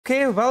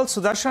Okay, well,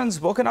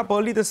 Sudarshan's woken up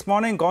early this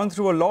morning, gone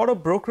through a lot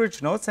of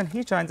brokerage notes, and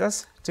he joins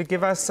us to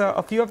give us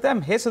a few of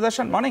them. Hey,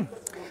 Sudarshan, morning.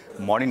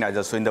 Morning,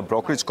 Nigel. So in the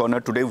brokerage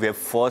corner today, we have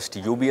first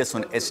UBS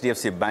on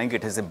HDFC Bank.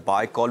 It has a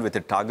buy call with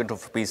a target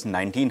of rupees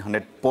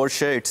 1900 per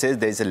share. It says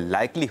there is a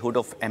likelihood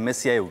of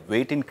MSCI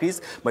weight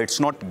increase, but it's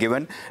not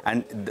given.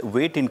 And the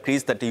weight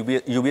increase that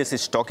UBS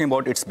is talking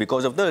about, it's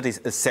because of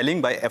the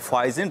selling by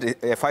FIs in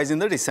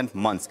the recent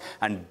months.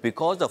 And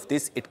because of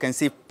this, it can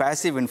see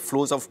passive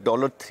inflows of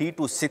 $3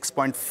 to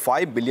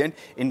 6.5 billion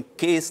in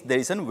case there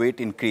is a weight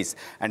increase.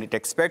 And it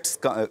expects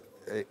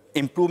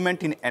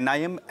improvement in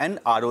NIM and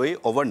ROA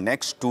over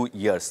next 2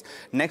 years.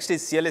 Next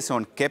is CLSA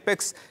on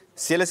Capex.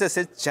 CLSA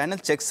says channel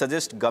checks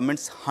suggest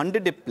government's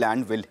 100-day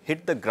plan will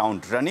hit the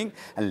ground running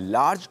and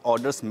large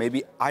orders may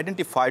be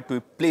identified to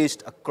be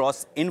placed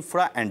across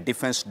infra and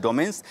defense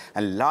domains,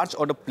 and large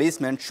order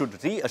placement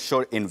should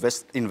reassure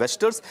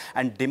investors,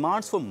 and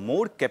demands for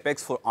more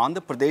Capex for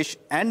Andhra Pradesh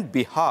and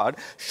Bihar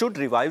should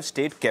revive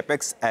state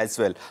Capex as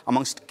well.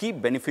 Amongst key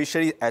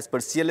beneficiaries as per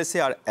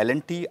CLSA are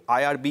L&T,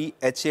 IRB,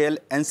 HAL,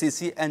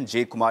 NCC and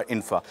J. Kumar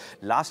Infra.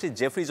 Lastly,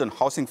 Jefferies on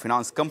housing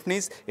finance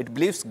companies. It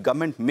believes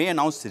government may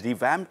announce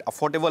revamped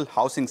affordable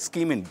housing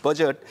scheme in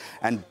budget,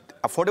 and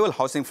affordable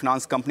housing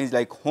finance companies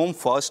like Home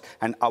First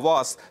and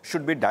Awas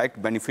should be direct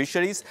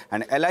beneficiaries,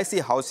 and LIC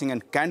Housing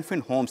and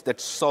Canfin Homes that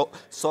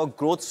saw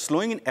growth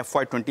slowing in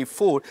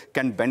FY24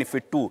 can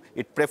benefit too.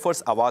 It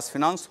prefers Awas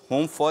Finance,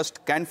 Home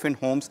First, Canfin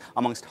Homes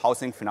amongst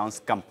housing finance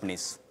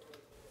companies.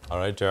 All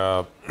right,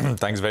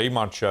 thanks very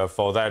much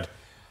for that.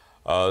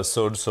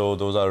 So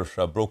those are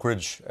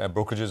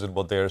brokerages and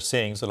what they're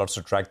saying, so lots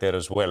to track there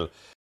as well.